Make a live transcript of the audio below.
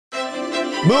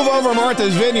Move over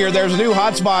Martha's Vineyard. There's a new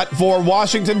hotspot for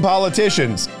Washington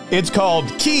politicians. It's called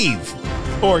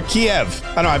Kyiv or Kiev.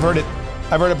 I know I've heard it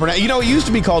pronounced. You know, it used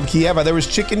to be called Kiev. There was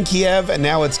Chicken Kiev, and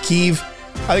now it's Kyiv.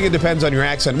 I think it depends on your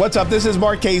accent. What's up? This is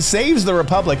Mark K. Saves the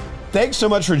Republic. Thanks so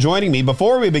much for joining me.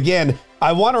 Before we begin,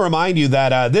 I want to remind you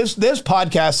that this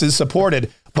podcast is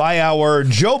supported by our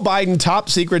Joe Biden top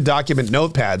secret document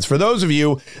notepads. For those of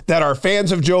you that are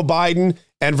fans of Joe Biden,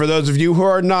 and for those of you who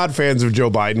are not fans of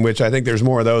Joe Biden, which I think there's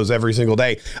more of those every single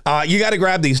day, you got to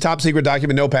grab these top secret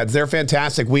document notepads. They're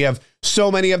fantastic. We have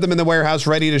so many of them in the warehouse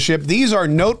ready to ship. These are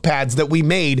notepads that we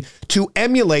made to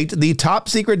emulate the top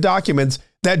secret documents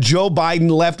that Joe Biden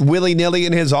left willy-nilly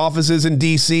in his offices in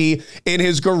D.C., in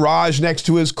his garage next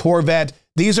to his Corvette.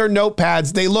 These are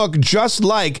notepads. They look just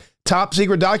like top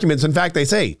secret documents. In fact, they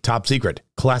say top secret,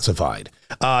 classified.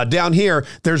 Down here,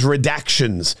 there's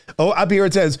redactions. Oh, up here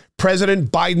it says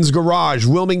President Biden's garage,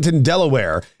 Wilmington,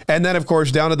 Delaware. And then, of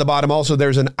course, down at the bottom also,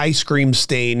 there's an ice cream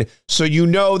stain. So you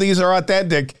know these are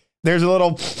authentic. There's a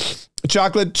little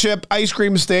chocolate chip ice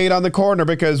cream stain on the corner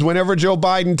because whenever Joe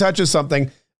Biden touches something,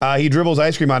 he dribbles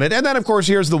ice cream on it. And then, of course,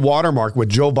 here's the watermark with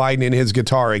Joe Biden in his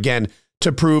guitar, again,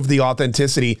 to prove the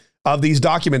authenticity of these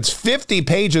documents. 50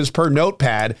 pages per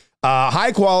notepad,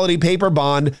 high quality paper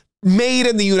bond, made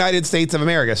in the United States of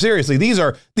America. Seriously, these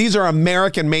are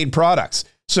American made products.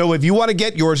 So if you want to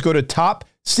get yours, go to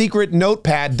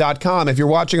topsecretnotepad.com. If you're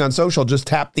watching on social, just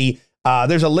tap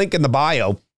there's a link in the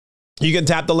bio. You can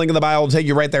tap the link in the bio. It'll take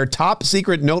you right there.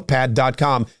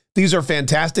 Topsecretnotepad.com. These are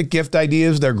fantastic gift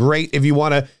ideas. They're great if you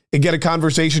want to get a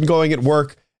conversation going at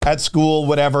work, at school,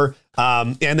 whatever.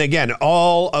 And again,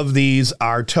 all of these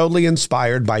are totally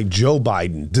inspired by Joe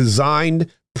Biden,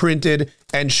 designed, printed,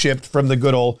 and shipped from the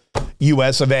good old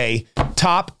US of A.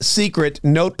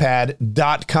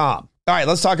 Topsecretnotepad.com. All right,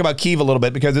 let's talk about Kyiv a little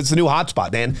bit because it's the new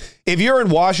hotspot, man. If you're in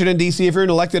Washington, D.C., if you're an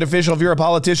elected official, if you're a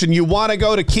politician, you want to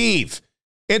go to Kyiv.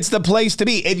 It's the place to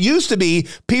be. It used to be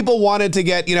people wanted to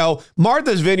get,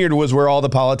 Martha's Vineyard was where all the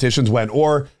politicians went,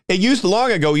 or it used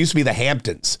to be the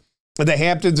Hamptons. The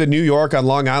Hamptons in New York on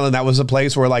Long Island, that was a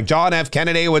place where like John F.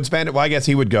 Kennedy would spend it. Well, I guess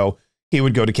he would go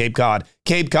to Cape Cod.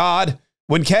 Cape Cod,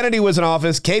 when Kennedy was in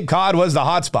office, Cape Cod was the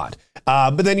hotspot.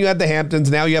 But then you had the Hamptons.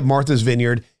 Now you have Martha's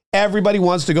Vineyard. Everybody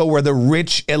wants to go where the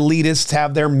rich elitists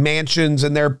have their mansions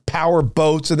and their power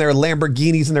boats and their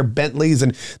Lamborghinis and their Bentleys,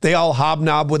 and they all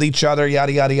hobnob with each other,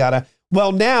 yada, yada, yada.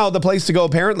 Well, now the place to go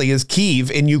apparently is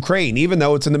Kyiv in Ukraine, even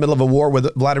though it's in the middle of a war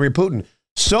with Vladimir Putin.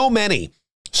 So many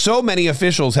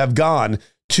officials have gone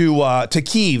to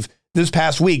Kyiv this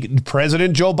past week.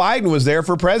 President Joe Biden was there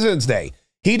for President's Day.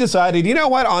 He decided, you know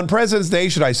what, on President's Day,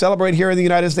 should I celebrate here in the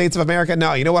United States of America?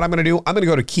 No, you know what I'm going to do? I'm going to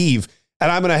go to Kyiv. And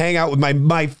I'm going to hang out with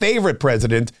my favorite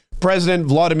president, President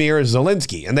Vladimir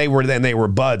Zelensky. And they were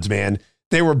buds, man.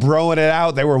 They were broing it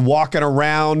out. They were walking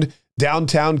around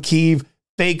downtown Kyiv,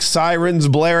 fake sirens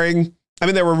blaring. I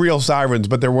mean, there were real sirens,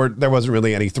 but there wasn't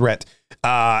really any threat.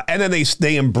 And then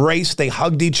they embraced, they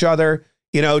hugged each other.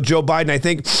 Joe Biden, I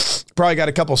think, probably got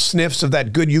a couple sniffs of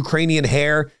that good Ukrainian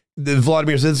hair.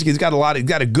 Vladimir Zelensky's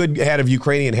got a good head of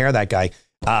Ukrainian hair, that guy.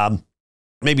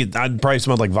 Maybe I'd probably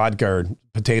smelled like vodka or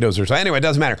potatoes or something. Anyway, it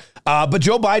doesn't matter. But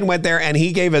Joe Biden went there and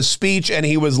he gave a speech and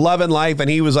he was loving life and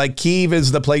he was like, Kyiv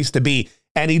is the place to be.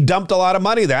 And he dumped a lot of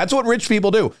money there. That's what rich people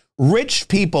do. Rich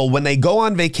people, when they go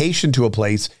on vacation to a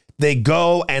place, they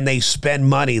go and they spend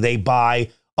money. They buy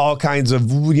all kinds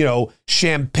of,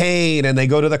 champagne, and they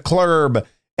go to the club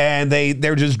and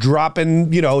they're just dropping,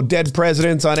 dead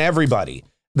presidents on everybody.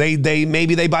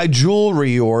 Maybe they buy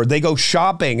jewelry or they go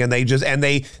shopping and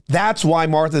that's why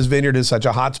Martha's Vineyard is such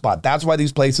a hot spot. That's why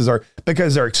these places are,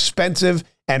 because they're expensive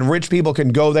and rich people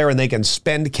can go there and they can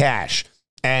spend cash.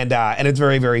 And it's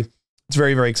very, very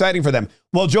exciting for them.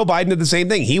 Well, Joe Biden did the same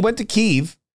thing. He went to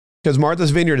Kyiv because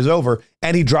Martha's Vineyard is over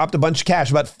and he dropped a bunch of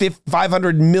cash, about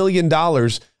 $500 million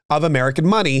of American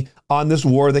money on this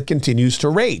war that continues to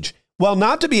rage. Well,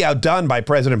 not to be outdone by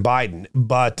President Biden,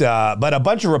 but a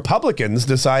bunch of Republicans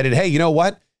decided, hey, you know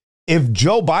what? If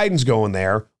Joe Biden's going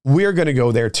there, we're going to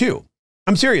go there too.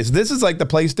 I'm serious. This is like the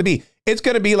place to be. It's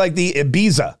going to be like the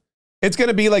Ibiza. It's going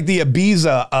to be like the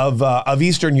Ibiza of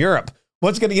Eastern Europe.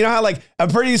 How like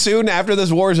pretty soon after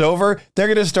this war is over, they're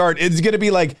going to start. It's going to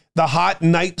be like the hot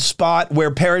night spot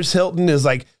where Paris Hilton is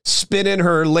like spinning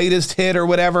her latest hit or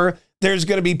whatever. There's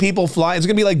going to be people flying. It's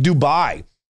going to be like Dubai.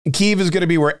 Kyiv is going to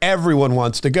be where everyone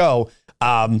wants to go.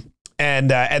 And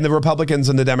the Republicans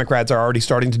and the Democrats are already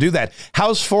starting to do that.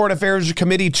 House Foreign Affairs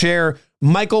Committee Chair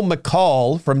Michael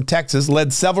McCall from Texas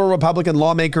led several Republican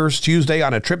lawmakers Tuesday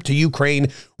on a trip to Ukraine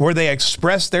where they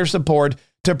expressed their support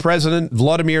to President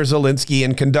Vladimir Zelensky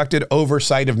and conducted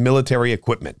oversight of military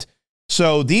equipment.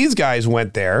 So these guys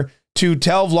went there to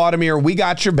tell Vladimir, we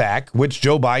got your back, which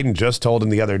Joe Biden just told him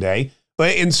the other day.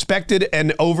 But inspected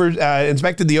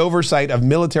the oversight of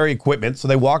military equipment. So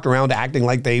they walked around acting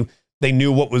like they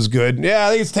knew what was good.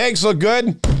 Yeah, these tanks look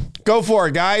good. Go for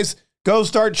it, guys. Go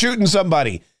start shooting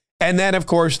somebody. And then, of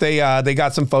course, they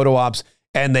got some photo ops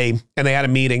and they had a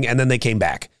meeting and then they came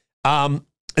back.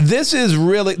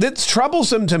 That's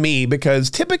troublesome to me because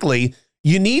typically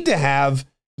you need to have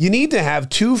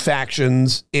two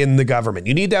factions in the government.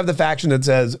 You need to have the faction that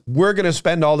says, we're going to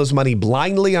spend all this money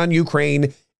blindly on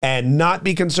Ukraine and not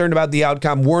be concerned about the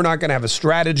outcome. We're not going to have a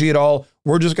strategy at all.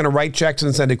 We're just going to write checks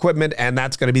and send equipment, and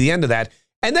that's going to be the end of that.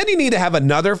 And then you need to have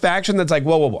another faction that's like,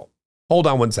 whoa. Hold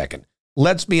on one second.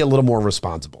 Let's be a little more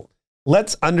responsible.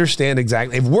 Let's understand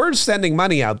exactly. If we're sending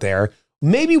money out there,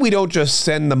 maybe we don't just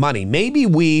send the money. Maybe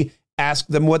we ask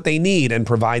them what they need and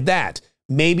provide that.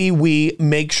 Maybe we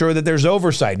make sure that there's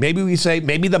oversight. Maybe we say,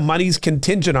 maybe the money's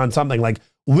contingent on something like,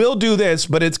 we'll do this,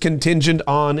 but it's contingent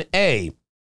on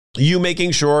you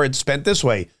making sure it's spent this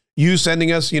way. You sending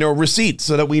us, receipts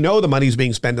so that we know the money's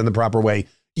being spent in the proper way.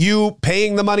 You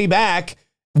paying the money back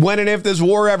when and if this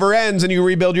war ever ends and you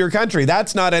rebuild your country.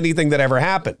 That's not anything that ever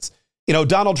happens.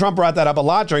 Donald Trump brought that up a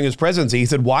lot during his presidency. He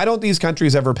said, why don't these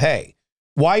countries ever pay?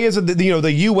 Why is it that,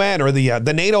 the UN or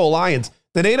the NATO alliance,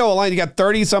 you got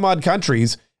 30 some odd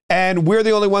countries and we're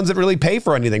the only ones that really pay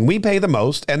for anything. We pay the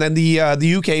most. And then the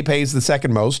UK pays the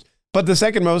second most. But the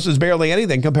second most is barely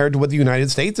anything compared to what the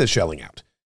United States is shelling out.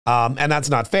 And that's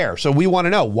not fair. So we want to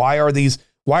know, why are these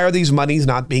monies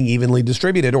not being evenly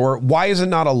distributed? Or why is it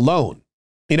not a loan?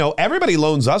 Everybody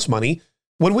loans us money.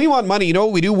 When we want money, you know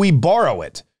what we do? We borrow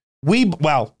it.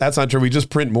 Well, that's not true. We just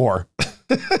print more.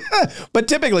 But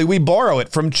typically we borrow it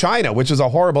from China, which is a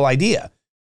horrible idea.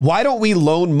 Why don't we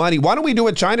loan money? Why don't we do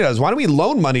what China does? Why don't we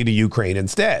loan money to Ukraine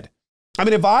instead? I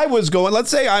mean, if I was let's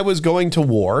say I was going to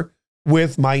war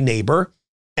with my neighbor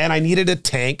and I needed a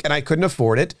tank and I couldn't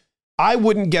afford it, I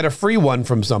wouldn't get a free one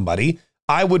from somebody.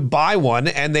 I would buy one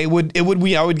and I would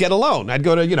get a loan. I'd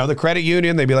go to, the credit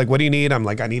union. They'd be like, what do you need? I'm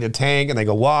like, I need a tank. And they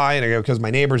go, why? And I go, because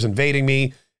my neighbor's invading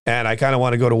me and I kind of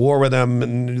want to go to war with them.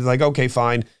 And like, okay,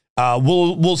 fine.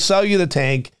 We'll sell you the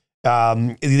tank.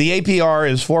 The APR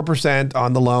is 4%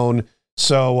 on the loan.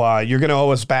 So you're going to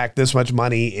owe us back this much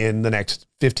money in the next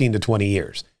 15 to 20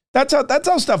 years. That's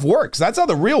how stuff works. That's how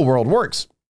the real world works.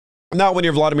 Not when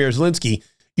you're Vladimir Zelensky,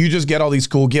 you just get all these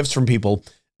cool gifts from people.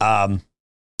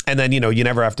 And then, you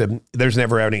never have to, there's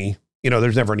never any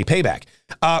payback.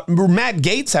 Matt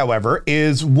Gaetz, however,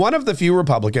 is one of the few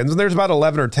Republicans, and there's about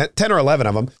 10 or 11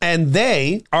 of them, and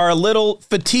they are a little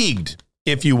fatigued,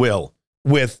 if you will,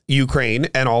 with Ukraine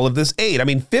and all of this aid. I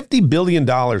mean, $50 billion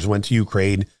went to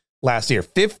Ukraine last year.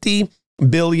 $50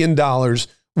 billion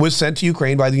was sent to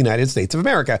Ukraine by the United States of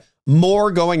America.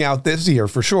 More going out this year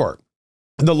for sure.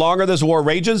 The longer this war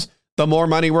rages, the more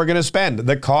money we're going to spend,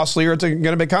 the costlier it's going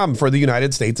to become for the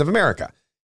United States of America.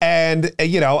 And,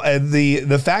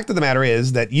 the fact of the matter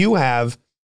is that you have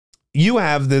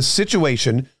this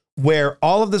situation where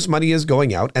all of this money is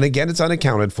going out. And again, it's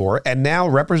unaccounted for. And now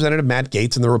Representative Matt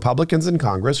Gaetz and the Republicans in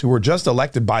Congress, who were just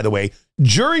elected, by the way,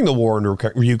 during the war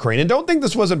in Ukraine, and don't think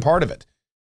this wasn't part of it.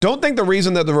 Don't think the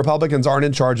reason that the Republicans aren't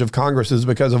in charge of Congress is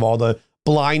because of all the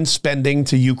blind spending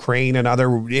to Ukraine and other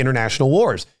international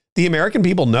wars. The American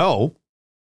people know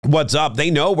what's up. They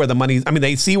know where the money's,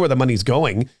 they see where the money's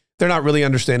going. They're not really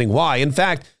understanding why. In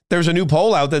fact, there's a new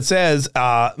poll out that says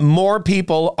more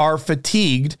people are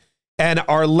fatigued and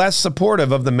are less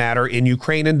supportive of the matter in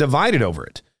Ukraine and divided over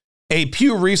it. A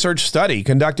Pew Research study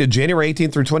conducted January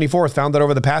 18th through 24th found that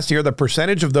over the past year, the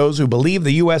percentage of those who believe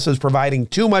the U.S. is providing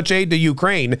too much aid to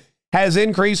Ukraine has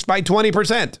increased by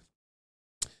 20%.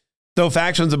 Though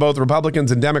factions of both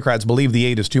Republicans and Democrats believe the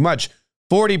aid is too much,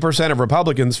 40% of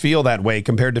Republicans feel that way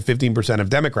compared to 15% of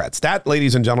Democrats. That,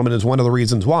 ladies and gentlemen, is one of the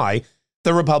reasons why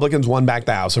the Republicans won back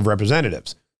the House of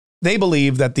Representatives. They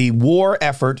believe that the war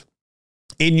effort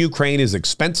in Ukraine is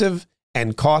expensive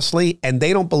and costly, and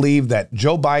they don't believe that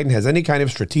Joe Biden has any kind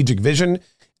of strategic vision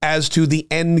as to the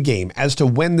end game, as to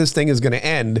when this thing is going to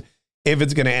end, if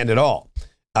it's going to end at all.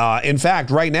 In fact,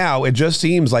 right now, it just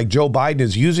seems like Joe Biden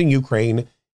is using Ukraine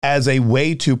as a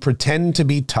way to pretend to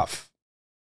be tough.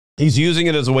 He's using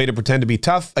it as a way to pretend to be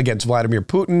tough against Vladimir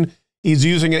Putin. He's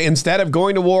using it instead of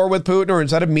going to war with Putin, or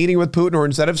instead of meeting with Putin, or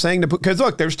instead of saying to Putin, because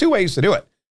look, there's two ways to do it.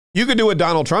 You could do what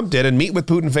Donald Trump did and meet with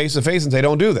Putin face to face and say,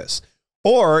 don't do this.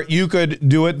 Or you could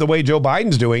do it the way Joe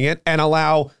Biden's doing it and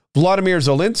allow Vladimir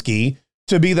Zelensky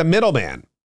to be the middleman.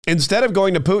 Instead of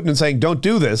going to Putin and saying, don't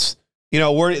do this,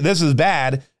 this is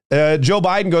bad. Joe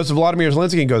Biden goes to Vladimir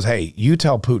Zelensky and goes, hey, you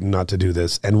tell Putin not to do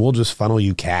this and we'll just funnel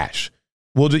you cash.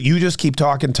 You just keep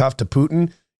talking tough to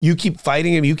Putin. You keep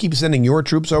fighting him. You keep sending your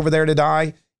troops over there to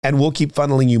die, and we'll keep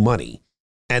funneling you money.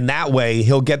 And that way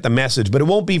he'll get the message, but it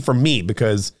won't be from me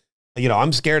because,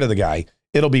 I'm scared of the guy.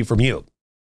 It'll be from you.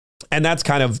 And that's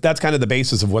kind of the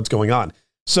basis of what's going on.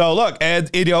 So look,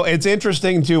 it's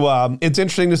interesting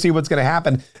to see what's going to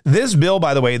happen. This bill,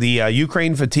 by the way, the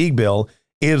Ukraine fatigue bill,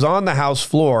 is on the House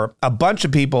floor. A bunch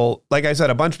of people, like I said,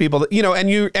 that,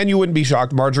 and you wouldn't be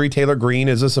shocked. Marjorie Taylor Greene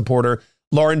is a supporter.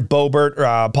 Lauren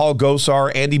Boebert, Paul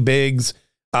Gosar, Andy Biggs,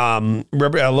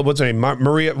 what's her name?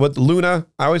 Luna.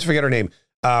 I always forget her name.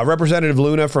 Representative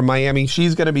Luna from Miami.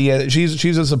 She's going to be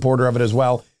she's a supporter of it as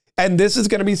well. And this is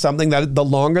going to be something that the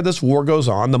longer this war goes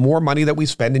on, the more money that we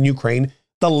spend in Ukraine,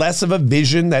 the less of a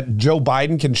vision that Joe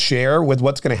Biden can share with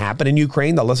what's going to happen in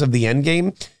Ukraine, the less of the end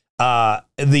game,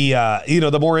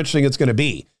 the more interesting it's going to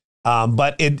be.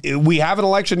 But we have an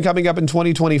election coming up in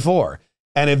 2024.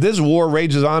 And if this war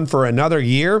rages on for another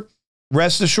year,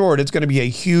 rest assured, it's going to be a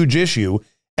huge issue.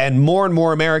 And more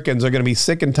Americans are going to be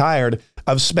sick and tired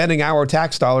of spending our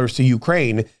tax dollars to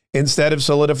Ukraine instead of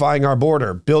solidifying our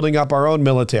border, building up our own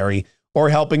military, or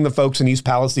helping the folks in East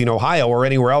Palestine, Ohio, or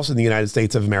anywhere else in the United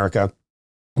States of America,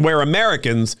 where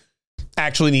Americans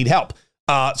actually need help.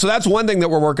 So that's one thing that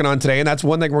we're working on today, and that's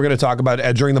one thing we're going to talk about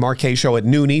during the Mark Kaye Show at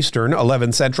noon Eastern,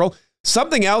 11 Central.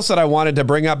 Something else that I wanted to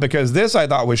bring up, because this I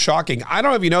thought was shocking. I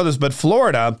don't know if you know this, but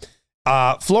Florida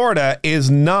is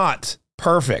not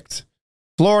perfect.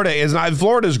 Florida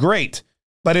is great,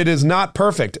 but it is not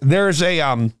perfect. There's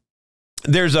a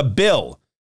bill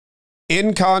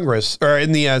in Congress or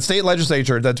in the state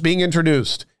legislature that's being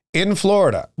introduced in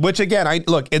Florida, which again,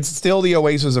 it's still the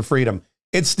oasis of freedom.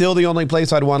 It's still the only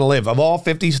place I'd want to live. Of all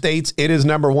 50 states, it is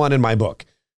number one in my book.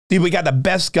 Dude, we got the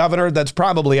best governor that's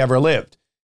probably ever lived.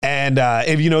 And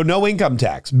no income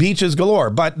tax, beaches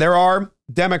galore. But there are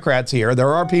Democrats here.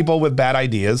 There are people with bad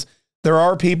ideas. There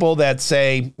are people that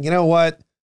say, you know what?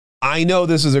 I know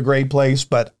this is a great place,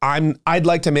 but I'd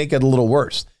like to make it a little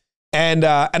worse. And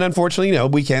unfortunately,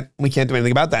 we can't do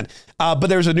anything about that. But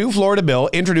there's a new Florida bill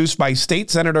introduced by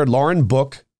State Senator Lauren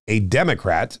Book, a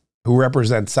Democrat who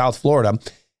represents South Florida.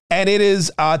 And it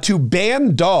is to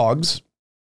ban dogs.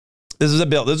 This is a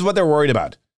bill. This is what they're worried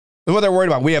about. This is what they're worried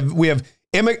about. We have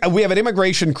an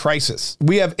immigration crisis.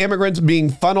 We have immigrants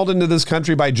being funneled into this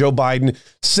country by Joe Biden,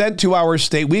 sent to our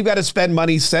state. We've got to spend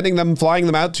money flying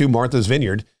them out to Martha's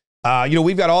Vineyard.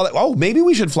 We've got all that. Oh, maybe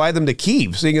we should fly them to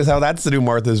Kyiv, seeing as how that's the new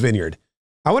Martha's Vineyard.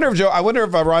 I wonder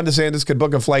if Ron DeSantis could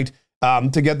book a flight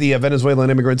to get the Venezuelan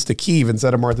immigrants to Kyiv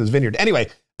instead of Martha's Vineyard. Anyway,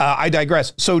 I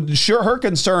digress. So sure, her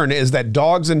concern is that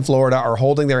dogs in Florida are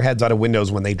holding their heads out of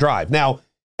windows when they drive. Now,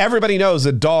 everybody knows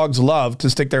that dogs love to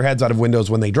stick their heads out of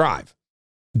windows when they drive.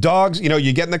 Dogs,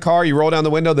 you get in the car, you roll down the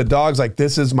window, the dog's like,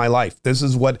 this is my life. This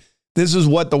is what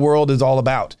the world is all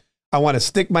about. I want to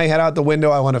stick my head out the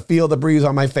window. I want to feel the breeze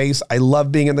on my face. I love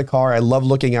being in the car. I love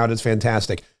looking out. It's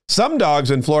fantastic. Some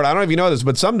dogs in Florida, I don't know if you know this,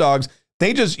 but some dogs,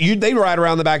 they ride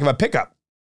around the back of a pickup.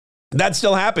 That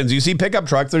still happens. You see pickup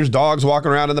trucks, there's dogs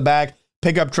walking around in the back,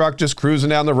 pickup truck just cruising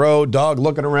down the road, dog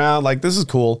looking around like, this is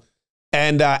cool.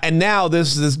 And now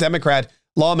this Democrat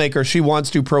lawmaker, she wants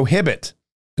to prohibit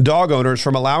dog owners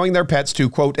from allowing their pets to,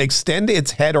 quote, extend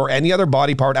its head or any other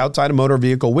body part outside a motor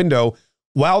vehicle window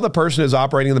while the person is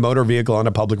operating the motor vehicle on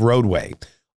a public roadway.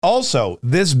 Also,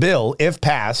 this bill, if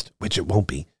passed, which it won't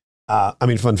be,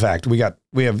 fun fact, we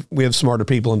have smarter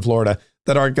people in Florida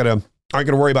that aren't gonna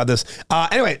worry about this.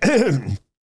 Anyway,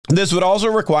 this would also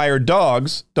require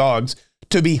dogs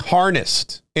to be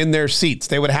harnessed in their seats.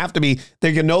 They would have to be.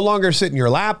 They can no longer sit in your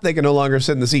lap. They can no longer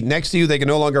sit in the seat next to you. They can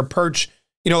no longer perch.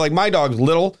 Like my dog's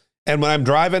little, and when I'm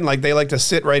driving, like they like to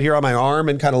sit right here on my arm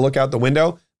and kind of look out the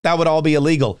window. That would all be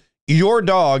illegal. Your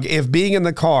dog, if being in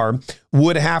the car,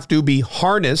 would have to be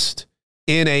harnessed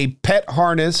in a pet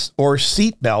harness or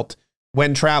seat belt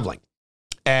when traveling.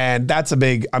 And I'm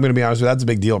going to be honest with you, that's a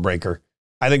big deal breaker.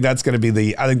 I think that's going to be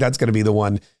the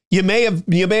one. You may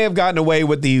have gotten away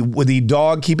with the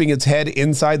dog keeping its head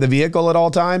inside the vehicle at all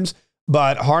times,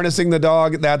 but harnessing the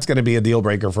dog, that's going to be a deal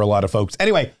breaker for a lot of folks.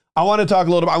 Anyway, I want to talk a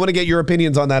little bit. I want to get your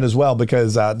opinions on that as well,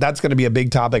 because that's going to be a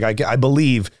big topic, I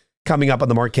believe, coming up on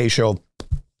the Mark Kaye Show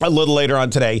a little later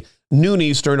on today, noon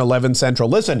Eastern, 11 Central.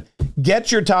 Listen,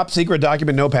 get your top secret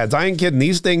document notepads. I ain't kidding.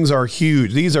 These things are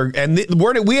huge. We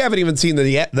haven't even seen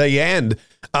the end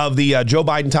of the Joe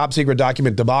Biden top secret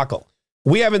document debacle.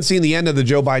 We haven't seen the end of the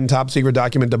Joe Biden top secret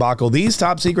document debacle. These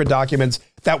top secret documents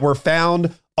that were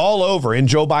found all over in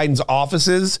Joe Biden's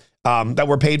offices, that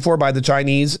were paid for by the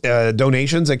Chinese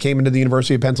donations that came into the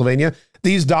University of Pennsylvania.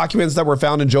 These documents that were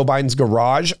found in Joe Biden's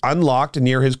garage, unlocked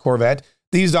near his Corvette.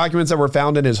 These documents that were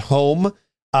found in his home,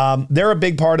 they're a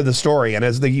big part of the story. And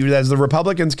as the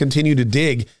Republicans continue to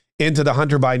dig into the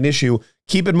Hunter Biden issue,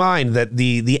 keep in mind that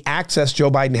the access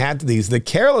Joe Biden had to these, the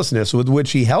carelessness with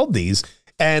which he held these,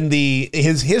 and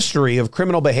his history of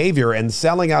criminal behavior and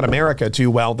selling out America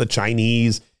to, well, the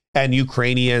Chinese and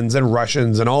Ukrainians and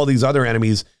Russians and all these other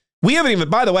enemies. We have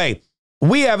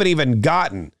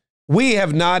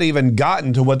not even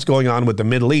gotten to what's going on with the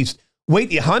Middle East.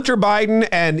 Wait, Hunter Biden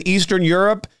and Eastern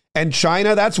Europe and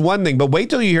China, that's one thing. But wait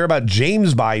till you hear about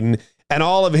James Biden and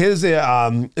all of his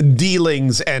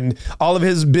dealings and all of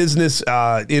his business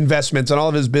investments and all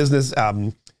of his business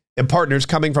partners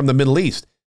coming from the Middle East.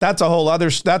 That's a whole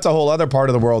other part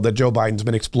of the world that Joe Biden's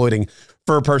been exploiting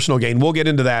for personal gain. We'll get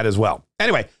into that as well.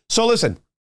 Anyway, so listen,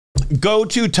 go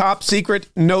to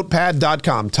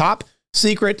topsecretnotepad.com,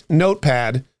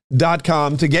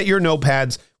 topsecretnotepad.com to get your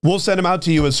notepads. We'll send them out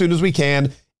to you as soon as we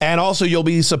can. And also, you'll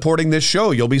be supporting this show.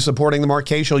 You'll be supporting the Mark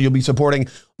K Show. You'll be supporting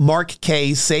Mark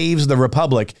K Saves the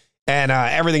Republic and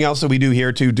everything else that we do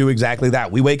here to do exactly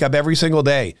that. We wake up every single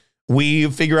day. We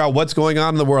figure out what's going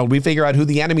on in the world. We figure out who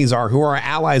the enemies are, who our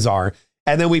allies are.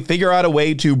 And then we figure out a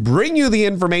way to bring you the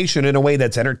information in a way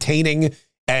that's entertaining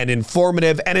and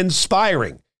informative and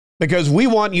inspiring, because we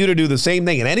want you to do the same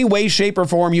thing in any way, shape, or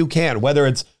form you can, whether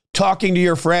it's talking to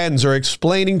your friends or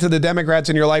explaining to the Democrats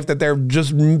in your life that they're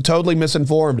just totally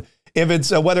misinformed. If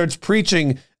it's whether it's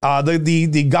preaching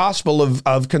the gospel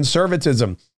of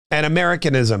conservatism and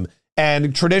Americanism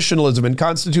and traditionalism and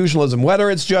constitutionalism, whether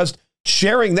it's just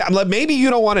sharing that. Maybe you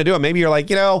don't want to do it. Maybe you're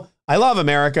like, I love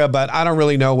America, but I don't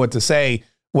really know what to say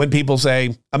when people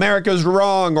say America's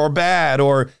wrong or bad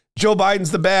or Joe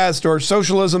Biden's the best or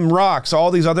socialism rocks,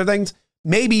 all these other things.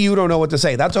 Maybe you don't know what to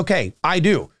say. That's okay. I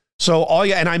do. So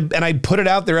I put it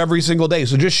out there every single day.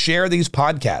 So just share these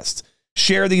podcasts,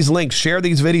 share these links, share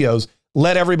these videos,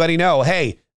 let everybody know,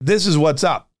 hey, this is what's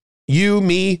up. You,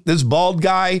 me, this bald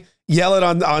guy, yell it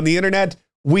on the internet.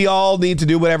 We all need to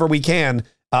do whatever we can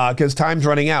because time's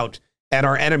running out and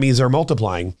our enemies are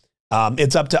multiplying.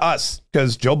 It's up to us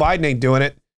because Joe Biden ain't doing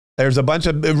it. There's a bunch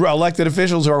of elected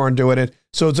officials who aren't doing it.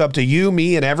 So it's up to you,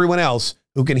 me, and everyone else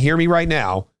who can hear me right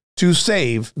now to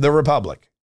save the Republic.